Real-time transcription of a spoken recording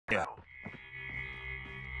Yeah.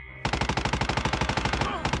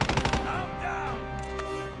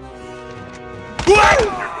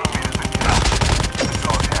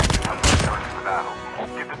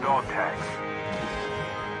 Get the dog tags.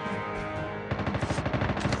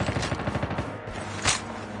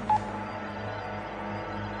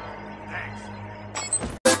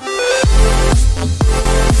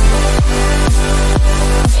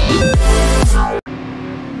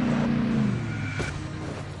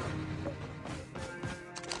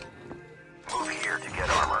 Move here to get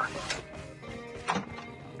armor.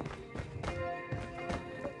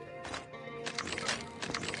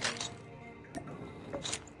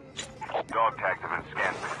 Dog tags have been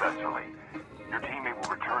scanned successfully. Your teammate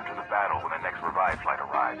will return to the battle when the next revive flight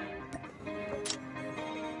arrives.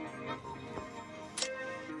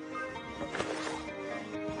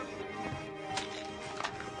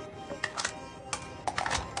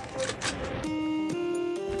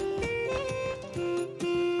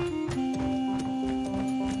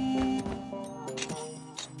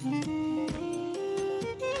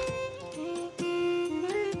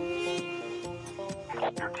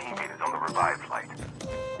 Your teammate is on the revive flight.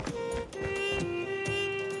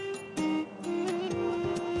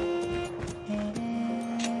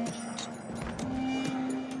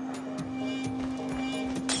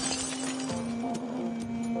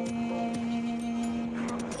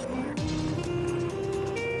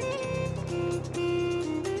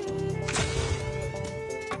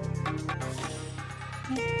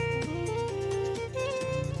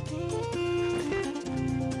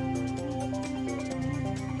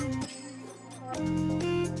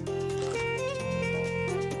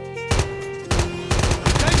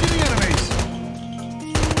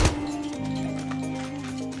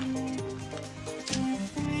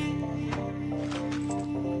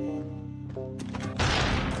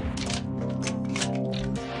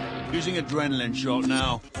 Using adrenaline shot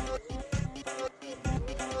now.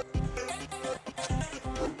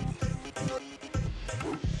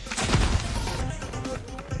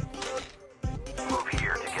 Move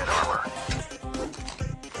here to get armor.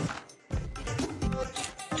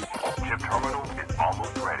 Chip terminal is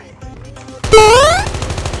almost ready.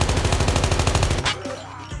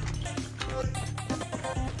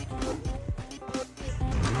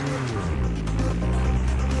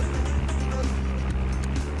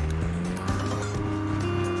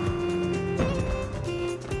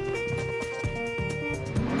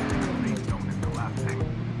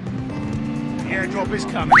 Airdrop is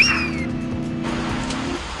coming.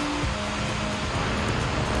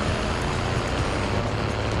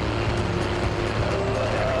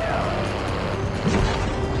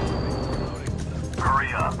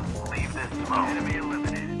 Hurry up. Leave this smoke. Enemy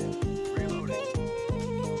eliminated. Reloading.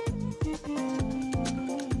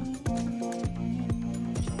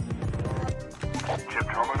 Chip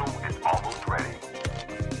terminal is almost ready.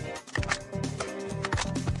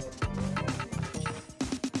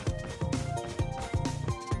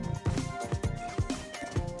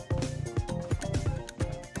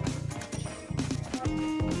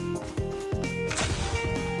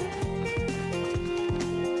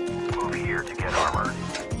 Move here to get armor.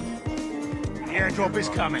 The airdrop is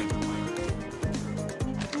coming.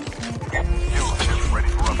 Fuel ship ready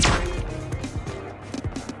for upgrade.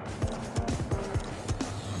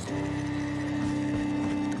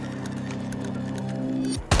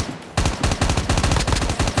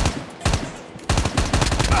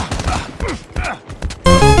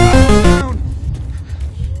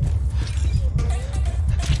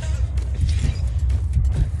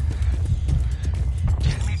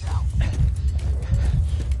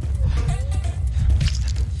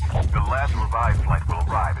 The last revive flight will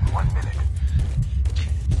arrive in 1 minute.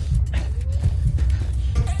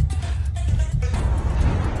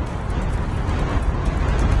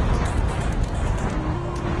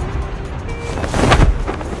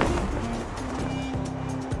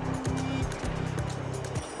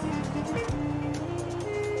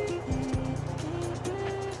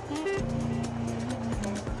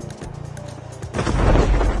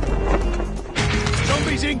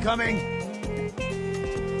 Zombies incoming.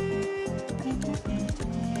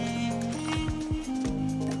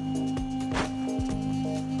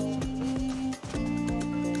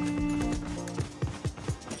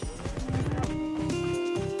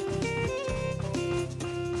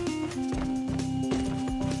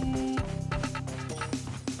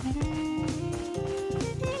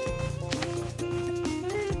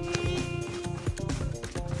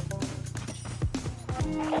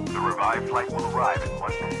 The revive flight will arrive in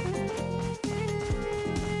 1 minute.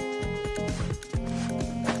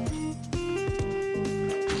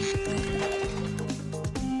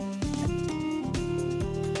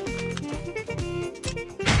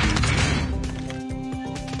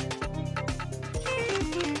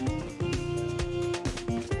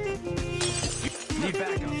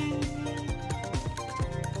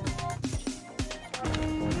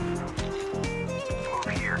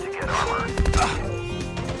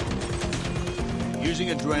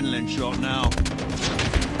 Using adrenaline shot now.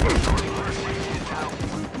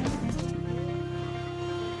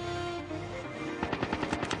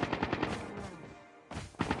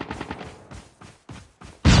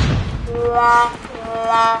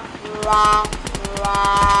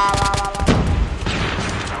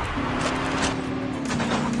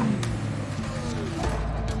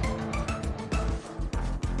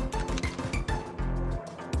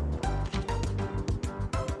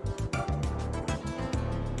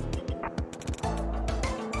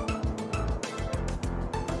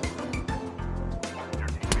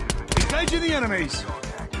 Engaging the enemies.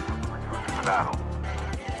 Return to the battle.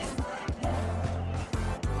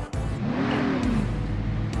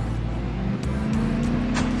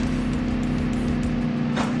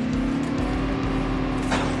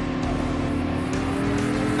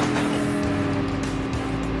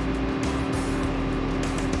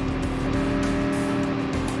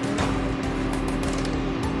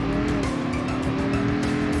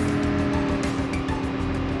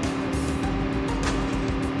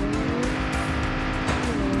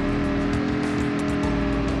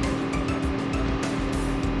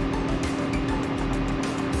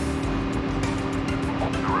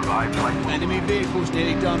 Enemy vehicles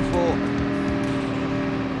nearly done for.